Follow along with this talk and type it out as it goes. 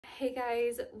Hey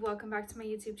guys, welcome back to my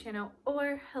YouTube channel,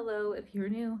 or hello if you're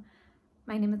new.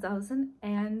 My name is Allison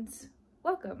and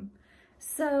welcome.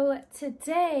 So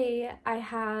today I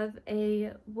have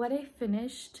a what I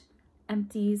finished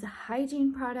Empties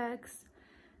hygiene products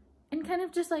and kind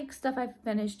of just like stuff I've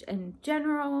finished in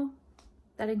general.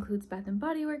 That includes Bath and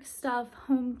Bodyworks stuff,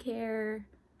 home care,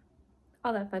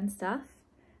 all that fun stuff.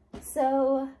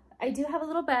 So I do have a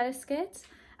little basket.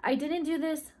 I didn't do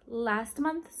this last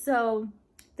month, so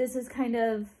this is kind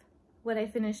of what I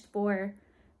finished for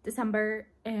December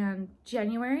and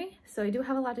January. So I do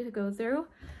have a lot to go through.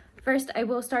 First, I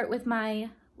will start with my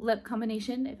lip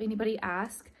combination, if anybody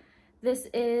asks. This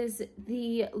is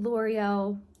the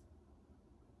L'Oreal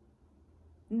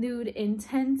Nude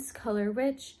Intense Color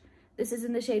Rich. This is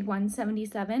in the shade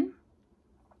 177.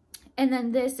 And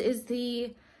then this is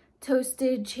the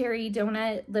Toasted Cherry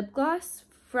Donut Lip Gloss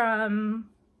from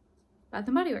Bath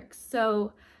and Bodyworks.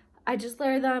 So I just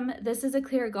layer them. This is a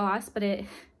clear gloss, but it's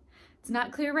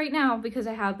not clear right now because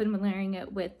I have been layering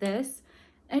it with this.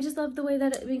 I just love the way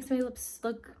that it makes my lips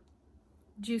look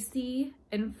juicy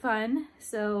and fun.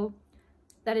 So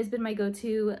that has been my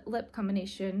go-to lip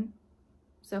combination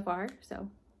so far. So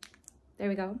there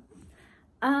we go.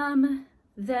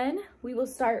 Then we will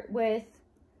start with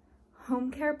home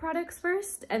care products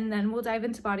first, and then we'll dive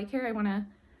into body care. I want to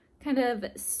kind of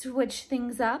switch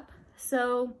things up.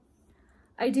 So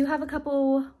I do have a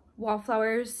couple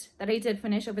wallflowers that I did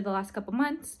finish over the last couple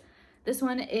months. This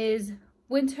one is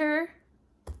winter.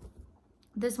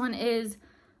 This one is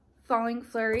falling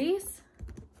flurries.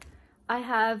 I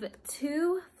have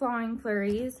two falling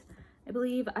flurries. I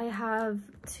believe I have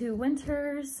two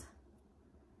winters.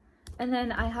 And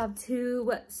then I have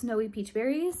two snowy peach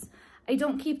berries. I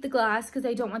don't keep the glass because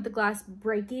I don't want the glass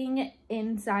breaking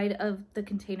inside of the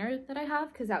container that I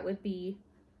have, because that would be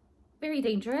very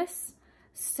dangerous.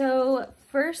 So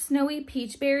for snowy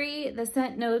peach berry, the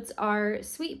scent notes are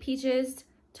sweet peaches,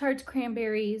 tart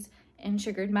cranberries, and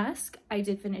sugared musk. I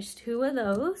did finish two of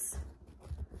those.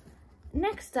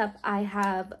 Next up, I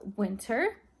have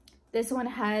winter. This one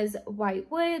has white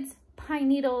woods, pine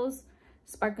needles,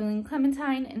 sparkling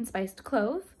clementine, and spiced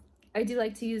clove. I do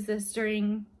like to use this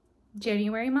during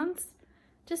January months.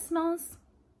 Just smells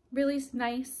really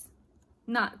nice.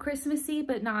 Not Christmassy,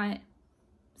 but not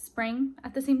spring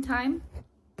at the same time.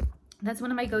 That's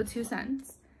one of my go-to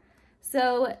scents.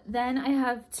 So then I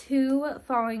have two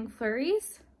falling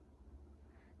flurries.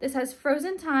 This has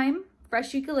frozen thyme,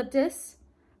 fresh eucalyptus,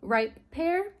 ripe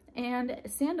pear, and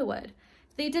sandalwood.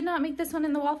 They did not make this one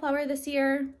in the wallflower this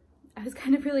year. I was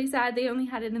kind of really sad. They only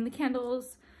had it in the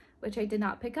candles, which I did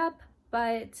not pick up,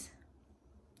 but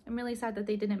I'm really sad that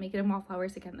they didn't make it in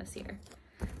wallflowers again this year.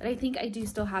 But I think I do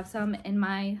still have some in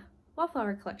my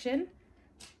wallflower collection.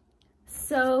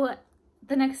 So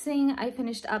the next thing I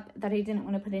finished up that I didn't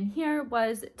want to put in here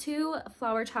was two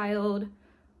Flower Child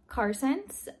car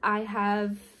scents. I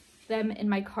have them in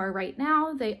my car right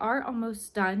now. They are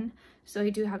almost done, so I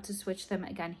do have to switch them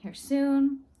again here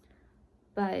soon.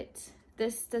 But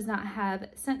this does not have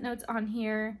scent notes on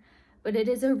here, but it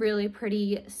is a really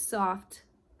pretty soft,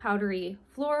 powdery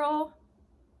floral.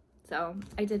 So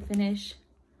I did finish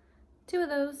two of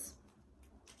those.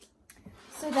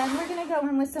 So then we're gonna go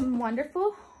in with some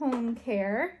wonderful home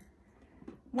care.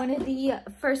 One of the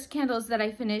first candles that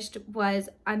I finished was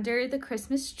Under the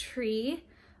Christmas Tree,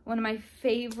 one of my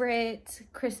favorite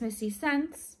Christmassy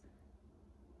scents.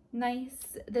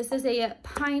 Nice. This is a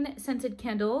pine scented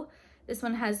candle. This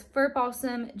one has fir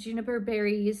balsam, juniper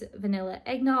berries, vanilla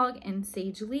eggnog, and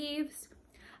sage leaves.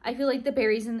 I feel like the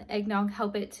berries and the eggnog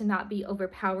help it to not be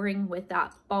overpowering with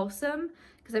that balsam,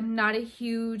 because I'm not a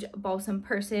huge balsam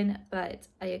person, but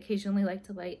I occasionally like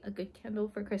to light a good candle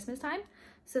for Christmas time.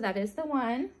 So that is the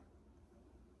one.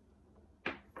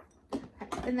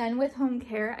 And then with home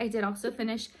care, I did also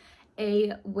finish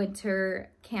a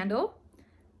winter candle.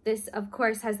 This, of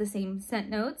course, has the same scent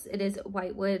notes. It is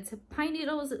white woods, pine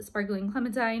needles, sparkling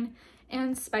clementine,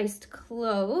 and spiced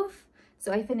clove.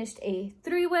 So I finished a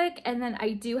 3-wick, and then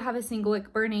I do have a single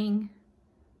wick burning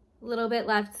a little bit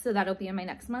left, so that'll be in my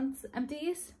next month's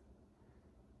empties.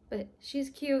 But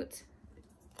she's cute.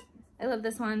 I love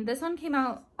this one. This one came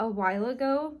out a while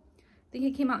ago. I think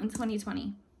it came out in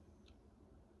 2020.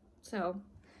 So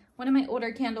one of my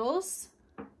older candles.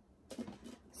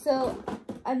 So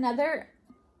another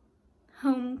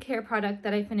home care product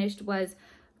that I finished was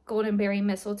Golden Berry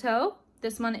Mistletoe.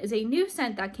 This one is a new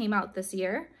scent that came out this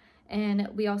year, and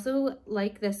we also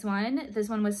like this one. This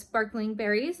one was sparkling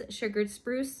berries, sugared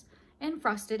spruce, and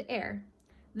frosted air.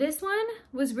 This one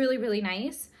was really, really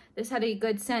nice. This had a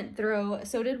good scent through,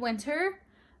 so did winter.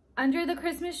 Under the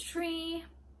Christmas Tree,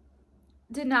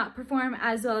 did not perform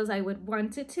as well as I would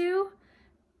want it to.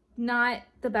 Not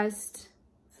the best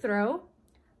throw.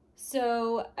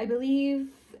 So I believe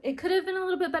it could have been a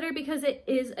little bit better because it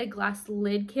is a glass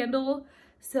lid candle.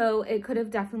 So it could have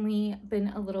definitely been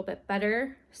a little bit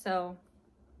better. So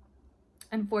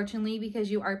unfortunately,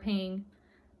 because you are paying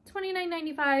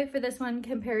 $29.95 for this one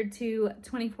compared to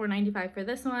 $24.95 for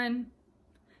this one,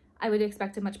 I would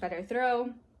expect a much better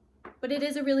throw. But it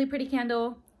is a really pretty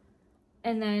candle.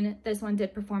 And then this one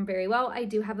did perform very well. I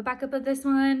do have a backup of this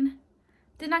one.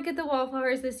 Did not get the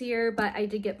wallflowers this year, but I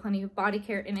did get plenty of body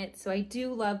care in it. So I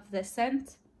do love this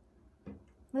scent.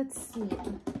 Let's see.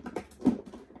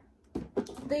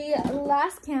 The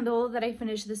last candle that I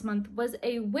finished this month was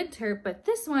a winter, but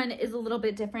this one is a little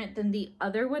bit different than the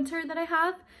other winter that I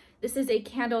have. This is a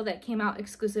candle that came out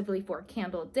exclusively for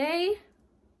Candle Day.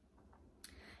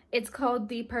 It's called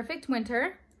the Perfect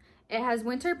Winter. It has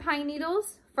winter pine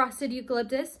needles, frosted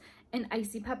eucalyptus, and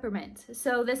icy peppermint.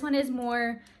 So this one is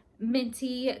more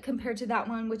minty compared to that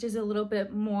one, which is a little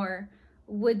bit more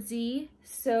woodsy.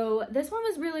 So this one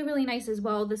was really, really nice as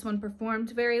well. This one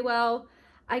performed very well.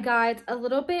 I got a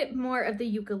little bit more of the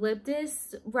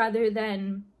eucalyptus rather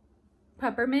than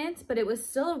peppermint, but it was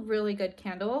still a really good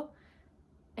candle.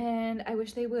 And I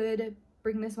wish they would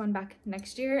bring this one back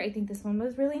next year. I think this one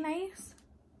was really nice.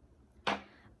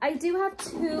 I do have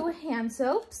 2 hand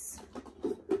soaps.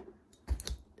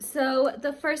 So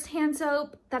the first hand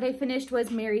soap that I finished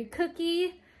was Mary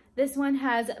Cookie. This one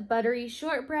has buttery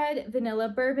shortbread, vanilla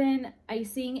bourbon,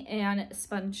 icing, and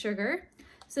spun sugar.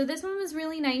 So this one was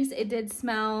really nice. It did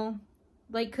smell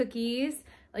like cookies,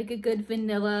 like a good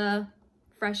vanilla,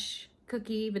 fresh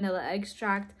cookie, vanilla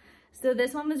extract. So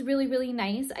this one was really, really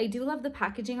nice. I do love the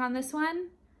packaging on this one.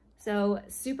 So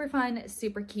super fun,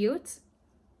 super cute.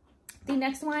 The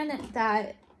next one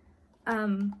that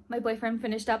my boyfriend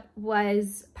finished up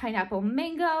was pineapple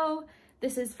mango.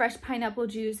 This is fresh pineapple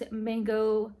juice,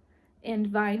 mango, and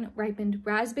vine ripened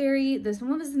raspberry. This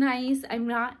one was nice. I'm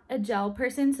not a gel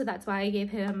person, so that's why I gave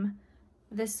him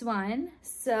this one.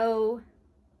 So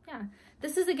yeah,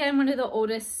 this is again one of the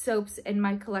oldest soaps in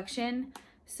my collection.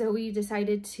 So we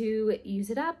decided to use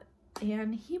it up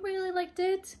and he really liked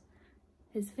it.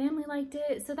 His family liked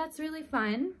it. So that's really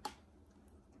fun.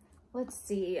 Let's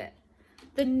see.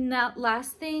 The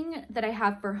last thing that I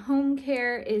have for home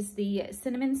care is the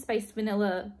Cinnamon Spiced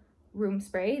Vanilla Room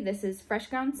Spray. This is fresh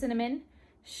ground cinnamon,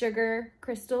 sugar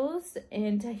crystals,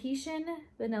 and Tahitian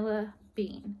vanilla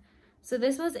bean. So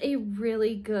this was a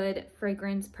really good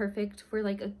fragrance, perfect for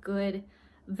like a good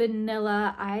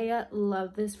vanilla. I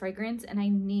love this fragrance and I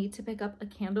need to pick up a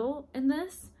candle in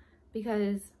this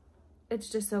because it's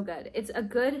just so good. It's a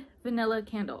good vanilla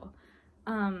candle.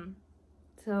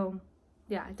 So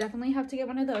yeah, I definitely have to get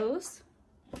one of those.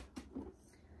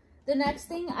 The next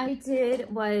thing I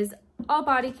did was all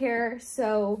body care.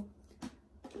 So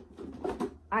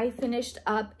I finished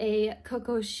up a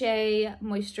Coco Shea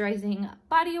moisturizing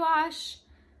body wash.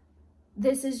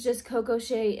 This is just Coco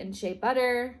Shea and shea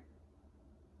butter.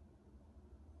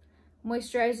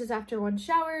 Moisturizes after one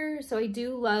shower. So I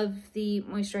do love the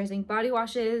moisturizing body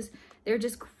washes. They're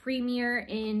just creamier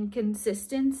in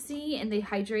consistency and they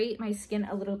hydrate my skin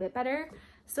a little bit better.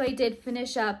 So I did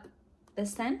finish up the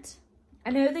scent.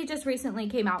 I know they just recently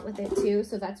came out with it too,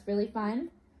 so that's really fun.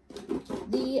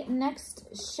 The next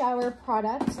shower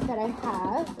product that I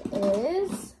have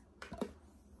is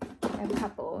a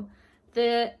couple.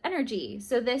 The Energy.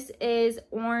 So this is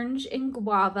orange and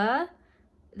guava.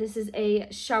 This is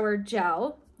a shower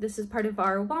gel. This is part of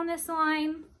our wellness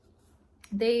line.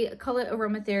 They call it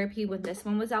aromatherapy when this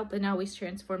one was out, but now we've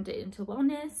transformed it into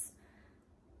wellness.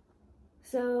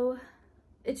 So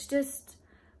it's just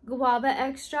guava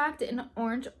extract and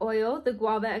orange oil. The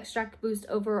guava extract boosts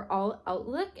overall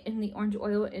outlook and the orange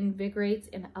oil invigorates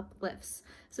and uplifts.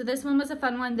 So this one was a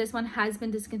fun one. This one has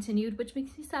been discontinued, which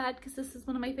makes me sad because this is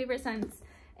one of my favorite scents.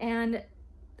 And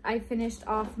I finished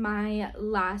off my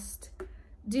last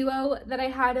duo that I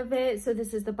had of it. So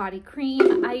this is the body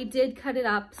cream. I did cut it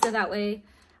up so that way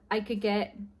I could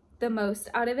get the most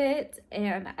out of it,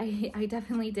 and I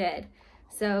definitely did.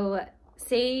 So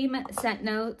same scent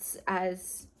notes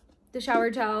as the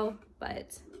shower gel,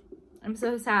 but I'm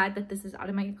so sad that this is out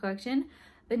of my collection,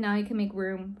 but now I can make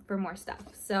room for more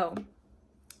stuff. So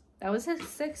that was a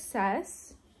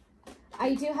success.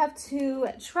 I do have 2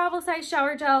 travel size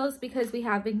shower gels because we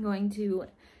have been going to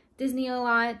Disney a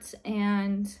lot,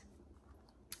 and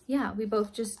yeah, we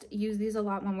both just use these a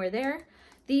lot when we're there.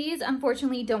 These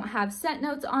unfortunately don't have scent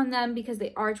notes on them because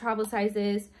they are travel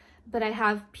sizes, but I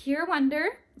have Pure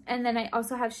Wonder, and then I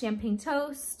also have Champagne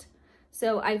Toast.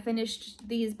 So I finished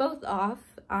these both off.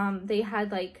 They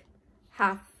had like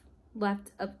half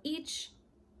left of each.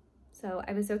 So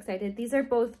I was so excited. These are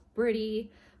both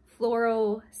pretty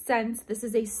floral scents. This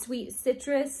is a sweet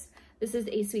citrus. This is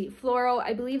a sweet floral.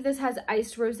 I believe this has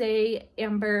iced rosé,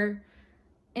 amber,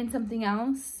 and something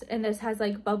else. And this has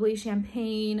like bubbly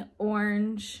champagne,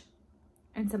 orange,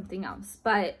 and something else.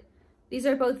 But these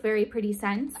are both very pretty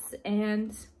scents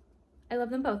and I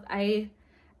love them both. I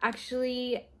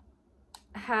actually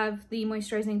have the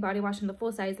moisturizing body wash in the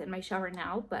full size in my shower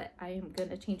now, but I am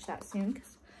gonna change that soon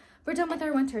because we're done with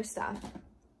our winter stuff.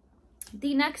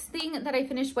 The next thing that I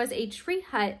finished was a Tree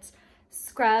Hut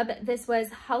scrub. This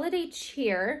was Holiday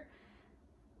Cheer.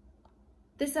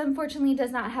 This unfortunately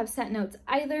does not have scent notes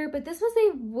either, but this was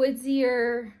a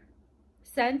woodsier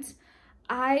scent.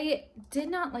 I did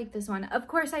not like this one. Of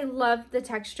course, I love the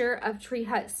texture of Tree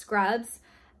Hut scrubs.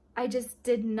 I just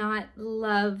did not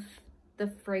love the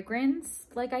fragrance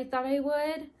like I thought I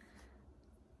would.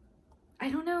 I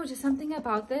don't know, just something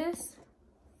about this.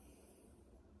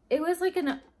 It was like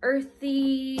an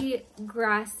earthy,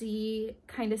 grassy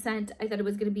kind of scent. I thought it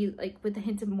was gonna be like with a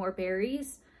hint of more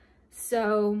berries.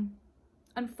 So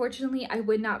unfortunately, I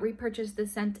would not repurchase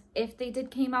this scent if they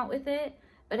came out with it,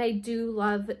 but I do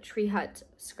love Tree Hut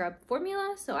scrub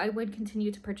formula, so I would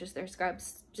continue to purchase their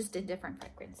scrubs just in different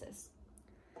fragrances.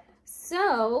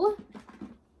 So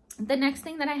the next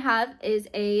thing that I have is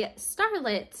a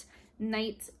Starlit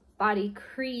Night Body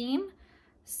Cream.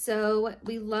 So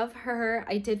we love her.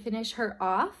 I did finish her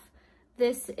off.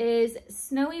 This is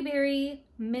Snowy Berry,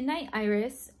 Midnight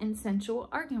Iris, and Sensual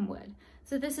Arganwood.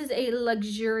 So this is a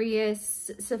luxurious,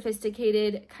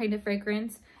 sophisticated kind of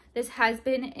fragrance. This has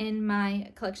been in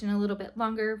my collection a little bit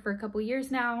longer, for a couple years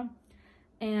now.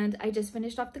 And I just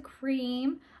finished off the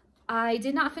cream. I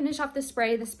did not finish off the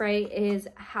spray. The spray is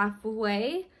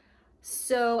halfway.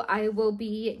 So I will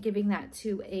be giving that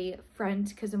to a friend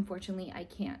because unfortunately I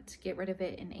can't get rid of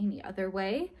it in any other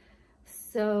way.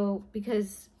 So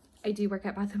because I do work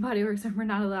at Bath & Body Works and we're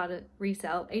not allowed to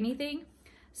resell anything.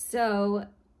 So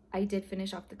I did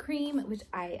finish off the cream, which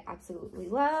I absolutely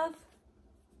love.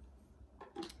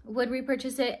 Would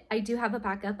repurchase it. I do have a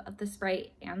backup of the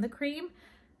spray and the cream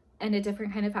and a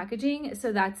different kind of packaging.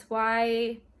 So that's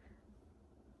why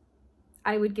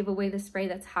I would give away the spray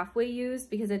that's halfway used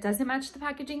because it doesn't match the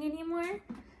packaging anymore.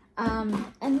 And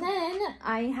then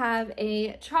I have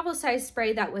a travel size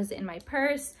spray that was in my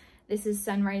purse. This is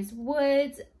Sunrise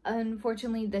Woods.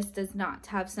 Unfortunately, this does not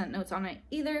have scent notes on it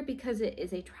either because it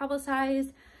is a travel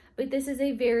size, but this is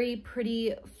a very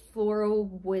pretty floral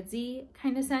woodsy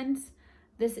kind of scent.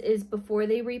 This is before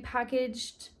they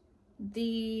repackaged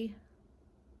the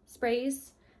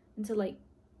sprays into like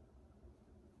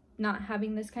not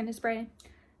having this kind of spray.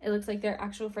 It looks like their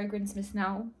actual fragrance mist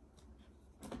now,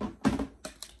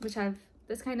 which have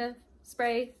this kind of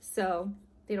spray, so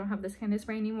they don't have this kind of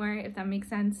spray anymore, if that makes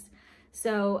sense.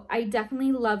 So I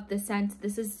definitely love this scent.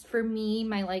 This is for me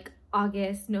my like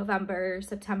August, November,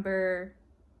 September,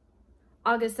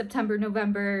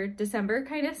 November, December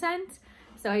kind of scent.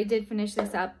 So I did finish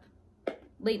this up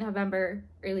late November,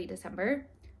 early December.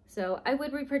 So I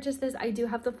would repurchase this. I do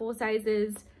have the full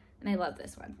sizes and I love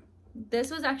this one.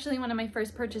 This was actually one of my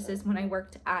first purchases when I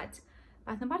worked at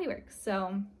Bath & Body Works.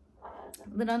 So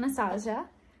little nostalgia.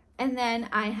 And then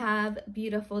I have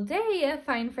Beautiful Day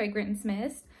Fine Fragrance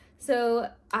Mist. So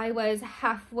I was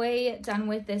halfway done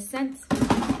with this scent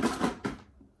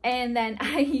and then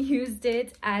I used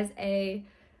it as a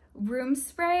room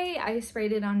spray. I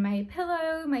sprayed it on my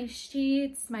pillow, my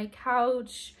sheets, my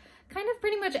couch, kind of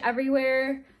pretty much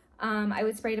everywhere. I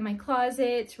would spray it in my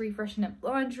closet to refreshen up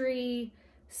laundry.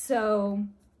 So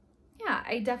yeah,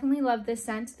 I definitely love this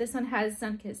scent. This one has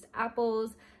sun-kissed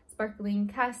apples, sparkling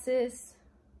cassis,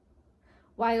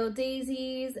 wild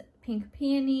daisies, pink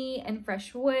peony, and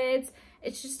fresh woods.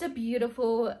 It's just a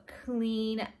beautiful,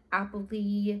 clean,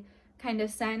 appley kind of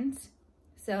scent.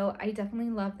 So I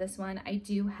definitely love this one. I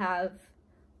do have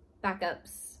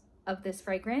backups of this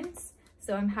fragrance,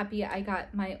 so I'm happy I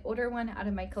got my older one out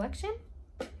of my collection.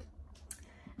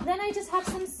 Then I just have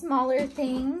some smaller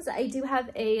things. I do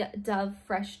have a Dove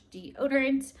Fresh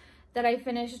deodorant that I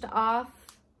finished off.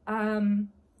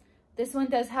 This one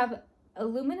does have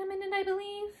aluminum in it, I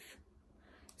believe.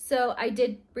 So I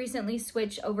did recently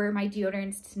switch over my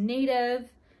deodorants to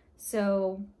native.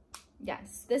 So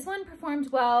yes, this one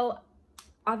performed well.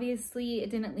 Obviously,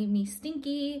 it didn't leave me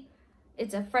stinky.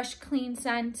 It's a fresh, clean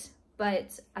scent,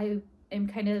 but I am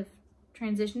kind of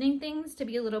transitioning things to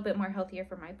be a little bit more healthier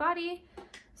for my body.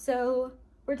 So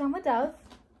we're done with Dove.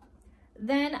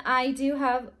 Then I do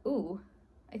have, ooh,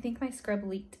 I think my scrub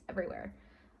leaked everywhere.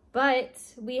 But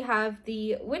we have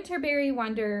the Winterberry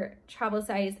Wonder Travel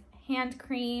Size Hand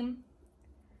Cream.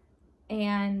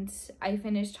 and I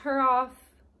finished her off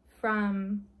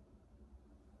from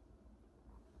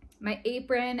my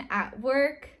apron at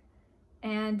work.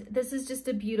 And this is just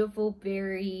a beautiful,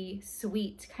 very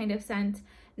sweet kind of scent.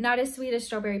 Not as sweet as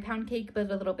strawberry pound cake, but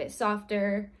a little bit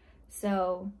softer.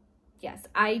 So yes,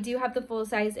 I do have the full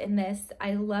size in this.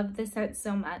 I love this scent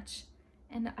so much,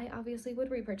 and I obviously would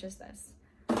repurchase this.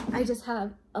 I just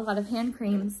have a lot of hand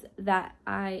creams that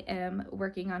I am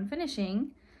working on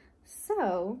finishing.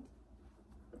 So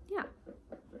yeah,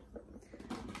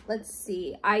 let's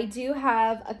see. I do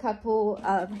have a couple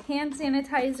of hand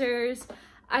sanitizers.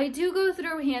 I do go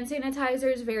through hand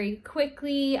sanitizers very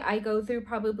quickly. I go through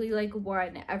probably like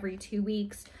one every 2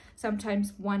 weeks,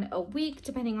 sometimes one a week,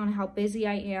 depending on how busy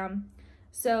I am.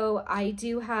 So I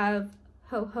do have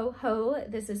Ho Ho Ho.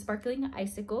 This is Sparkling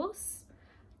Icicles.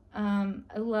 I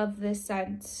love this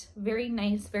scent. Very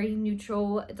nice, very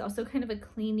neutral. It's also kind of a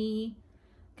cleany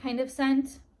kind of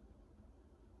scent.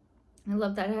 I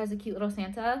love that it has a cute little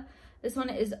Santa. This one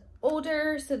is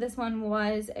older, so this one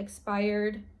was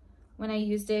expired when I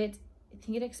used it. I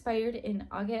think it expired in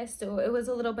August, so it was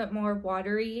a little bit more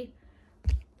watery.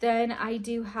 Then I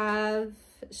do have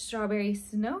Strawberry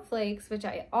Snowflakes, which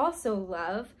I also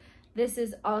love. This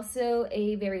is also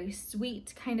a very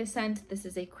sweet kind of scent. This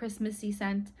is a Christmassy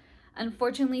scent.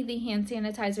 Unfortunately, the hand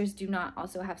sanitizers do not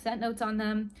also have scent notes on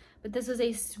them, but this was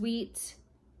a sweet,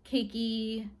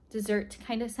 cakey, dessert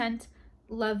kind of scent.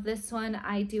 Love this one.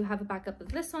 I do have a backup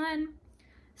of this one.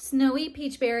 Snowy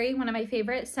Peachberry, one of my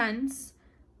favorite scents.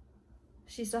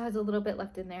 She still has a little bit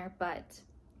left in there, but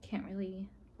can't really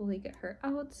fully get her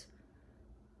out.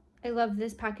 I love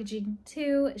this packaging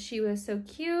too. She was so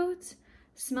cute.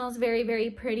 Smells very, very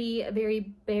pretty, a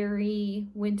very berry,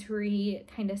 wintry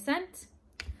kind of scent.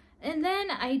 And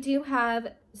then I do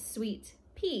have Sweet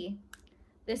Pea.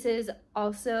 This is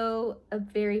also a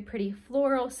very pretty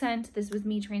floral scent. This was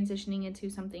me transitioning into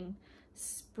something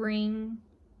spring-like.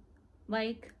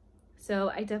 So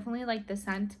I definitely like the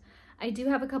scent. I do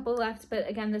have a couple left, but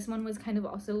again, this one was kind of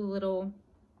also a little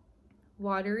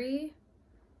watery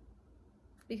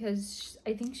because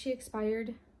I think she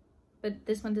expired, but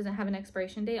this one doesn't have an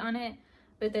expiration date on it.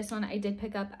 But this one I did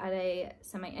pick up at a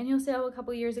semi-annual sale a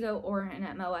couple years ago or an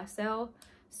MOS sale.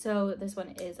 So this one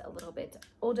is a little bit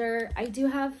older. I do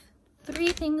have 3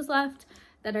 things left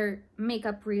that are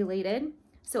makeup related.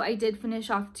 So I did finish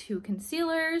off 2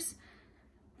 concealers.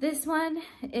 This one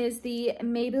is the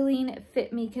Maybelline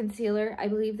Fit Me Concealer. I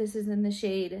believe this is in the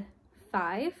shade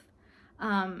 5.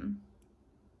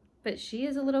 But she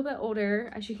is a little bit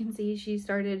older. As you can see, she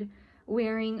started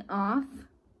wearing off,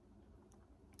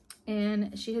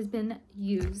 and she has been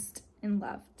used and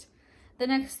loved. The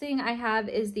next thing I have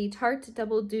is the Tarte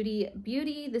Double Duty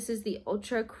Beauty. This is the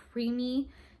Ultra Creamy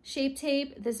Shape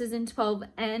Tape. This is in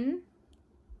 12N.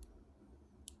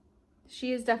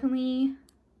 She is definitely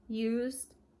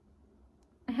used.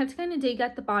 I have to kind of dig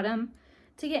at the bottom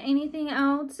to get anything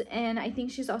out, and I think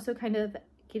she's also kind of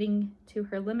getting to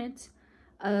her limit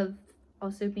of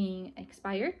also being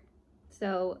expired.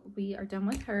 So we are done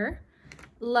with her.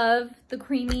 Love the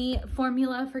creamy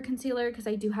formula for concealer because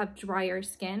I do have drier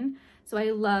skin. So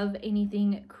I love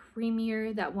anything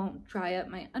creamier that won't dry up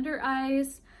my under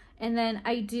eyes. And then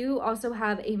I do also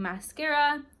have a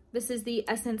mascara. This is the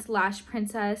Essence Lash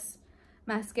Princess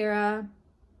mascara.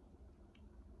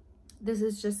 This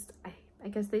is just, I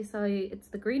guess they say it's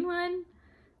the green one.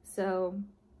 So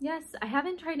yes, I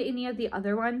haven't tried any of the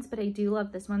other ones, but I do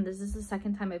love this one. This is the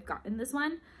second time I've gotten this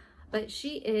one, but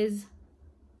she is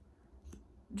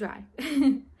dry.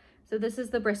 So this is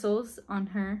the bristles on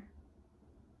her,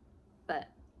 but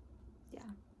yeah,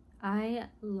 I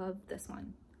love this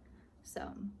one.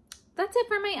 So that's it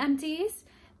for my empties.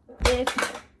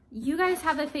 If you guys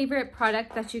have a favorite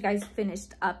product that you guys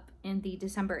finished up in the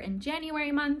December and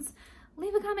January months,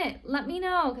 leave a comment. Let me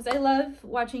know, because I love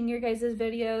watching your guys'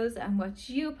 videos and what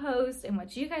you post and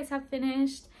what you guys have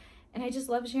finished, and I just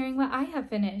love sharing what I have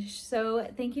finished. So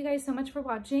thank you guys so much for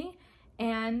watching,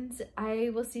 and I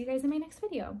will see you guys in my next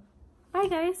video. Bye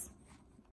guys.